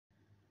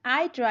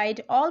I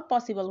tried all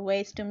possible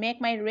ways to make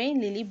my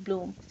rain lily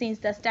bloom since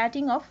the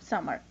starting of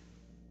summer.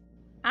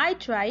 I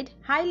tried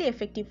highly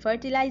effective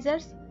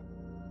fertilizers,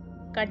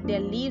 cut their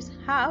leaves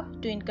half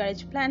to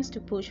encourage plants to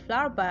push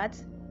flower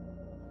buds,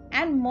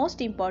 and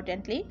most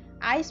importantly,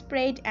 I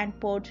sprayed and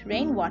poured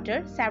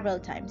rainwater several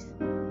times.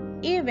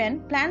 Even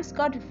plants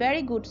got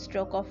very good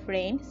stroke of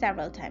rain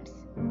several times.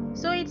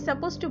 So it's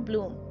supposed to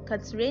bloom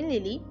cause rain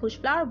lily push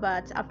flower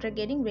buds after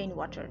getting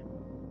rainwater.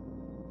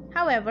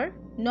 However,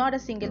 not a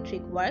single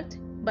trick worked,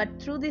 but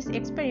through this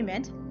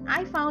experiment,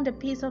 I found a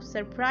piece of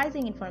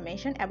surprising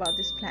information about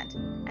this plant,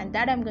 and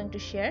that I'm going to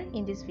share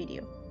in this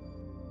video.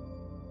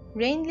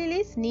 Rain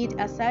lilies need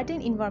a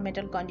certain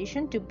environmental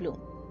condition to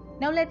bloom.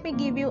 Now let me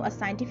give you a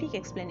scientific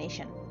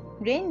explanation.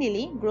 Rain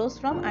lily grows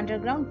from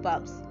underground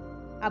bulbs.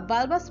 A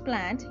bulbous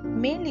plant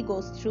mainly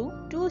goes through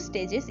two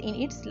stages in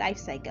its life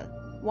cycle.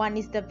 One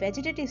is the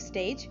vegetative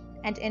stage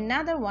and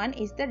another one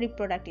is the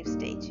reproductive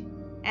stage.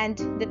 And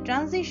the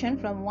transition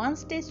from one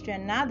stage to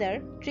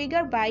another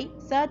triggered by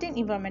certain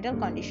environmental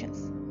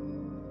conditions.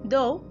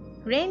 Though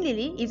rain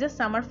lily is a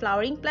summer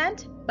flowering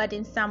plant, but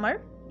in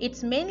summer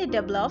it mainly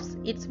develops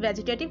its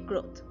vegetative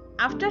growth.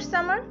 After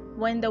summer,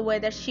 when the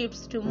weather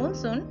shifts to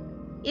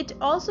monsoon, it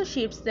also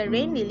shifts the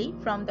rain lily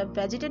from the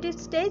vegetative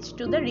stage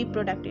to the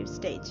reproductive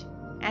stage.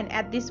 And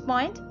at this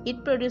point,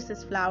 it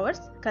produces flowers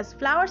because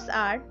flowers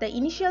are the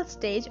initial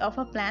stage of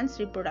a plant's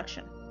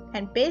reproduction.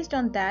 And based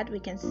on that,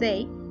 we can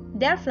say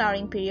their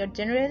flowering period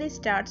generally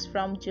starts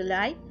from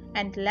July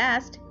and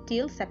lasts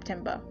till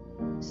September.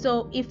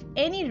 So if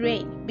any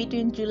rain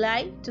between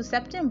July to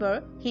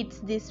September hits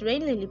this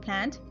rain lily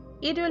plant,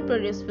 it will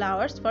produce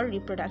flowers for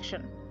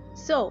reproduction.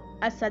 So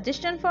a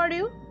suggestion for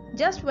you,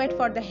 just wait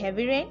for the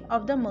heavy rain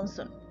of the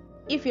monsoon.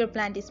 If your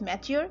plant is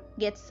mature,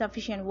 gets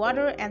sufficient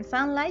water and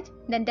sunlight,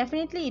 then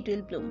definitely it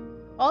will bloom.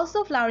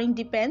 Also, flowering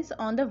depends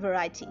on the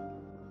variety.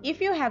 If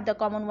you have the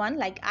common one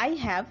like I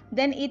have,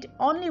 then it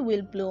only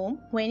will bloom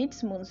when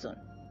it's monsoon.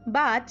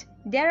 But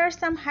there are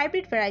some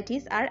hybrid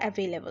varieties are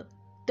available.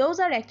 Those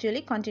are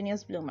actually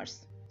continuous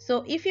bloomers.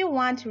 So if you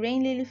want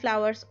rain lily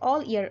flowers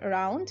all year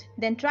around,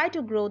 then try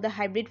to grow the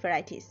hybrid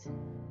varieties.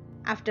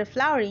 After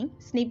flowering,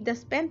 snip the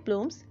spent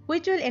blooms,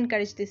 which will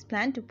encourage this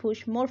plant to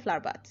push more flower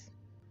buds.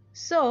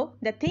 So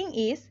the thing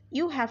is,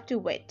 you have to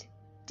wait.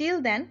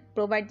 Till then,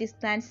 provide this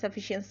plant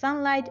sufficient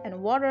sunlight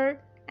and water,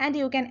 and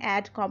you can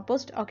add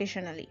compost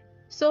occasionally.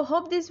 So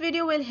hope this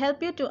video will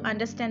help you to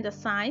understand the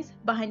science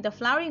behind the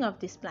flowering of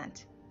this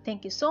plant.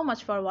 Thank you so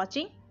much for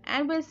watching,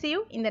 and we'll see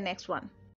you in the next one.